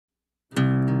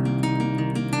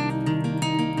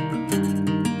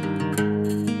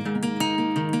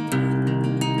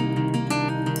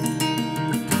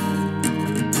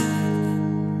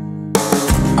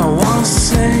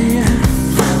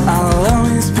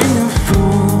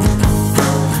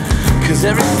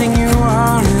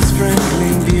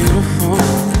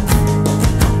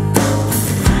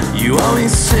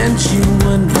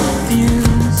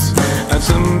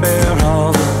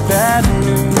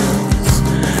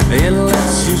It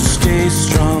lets you stay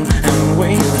strong and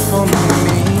wait for me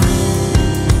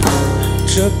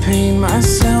to paint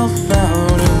myself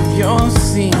out of your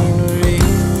scenery,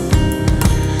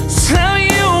 so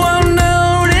you won't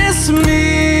notice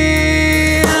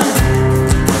me.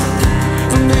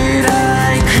 Did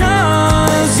I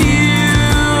cause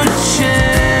you to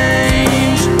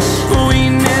change? We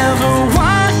never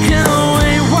walk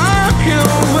away, walk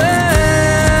away.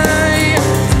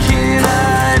 Can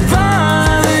I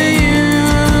bother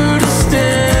you to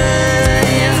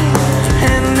stay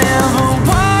and never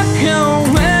walk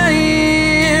away?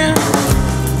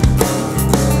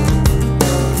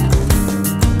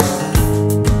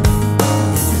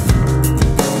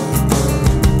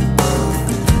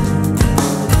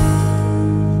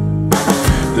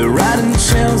 The riding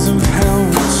tales of how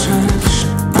we touch,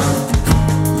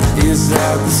 is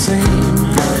that the same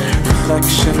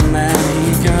reflection that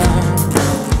he got?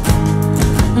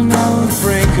 And I would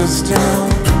break us down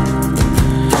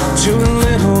to a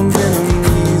little bit of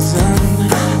reason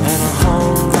and a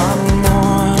whole lot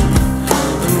more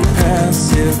than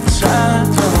passive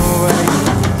tidal waves.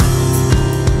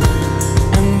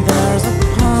 And there's a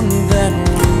pond that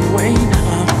we wade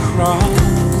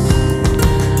across,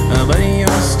 but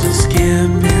you're still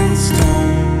skipping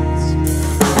stones.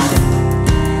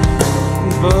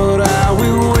 But I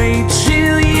will wait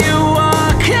till you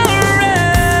walk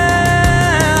around.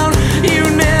 You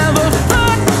never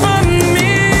fought for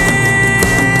me.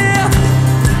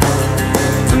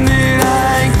 Did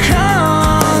I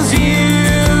cause you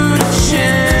to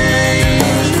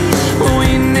change? We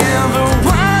never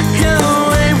walk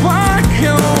away, walk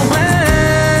away.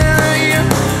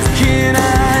 Can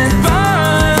I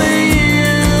bother you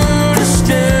to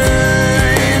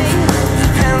stay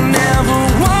and never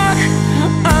walk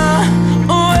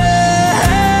away?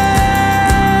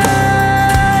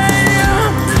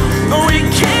 We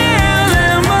kill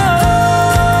them all.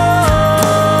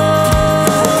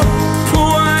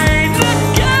 Wind the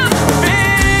gap billion.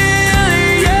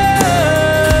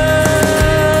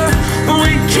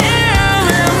 We kill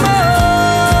them all.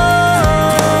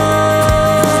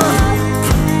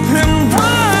 And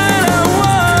what I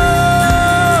want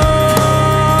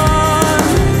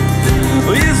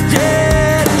is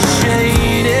dead and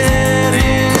shaded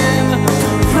in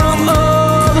from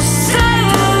all the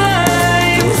sidelines.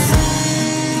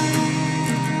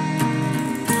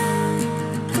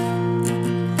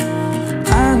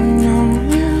 I know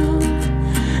you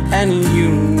and you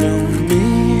know me.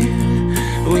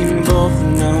 We both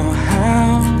know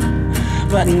how,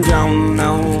 but don't know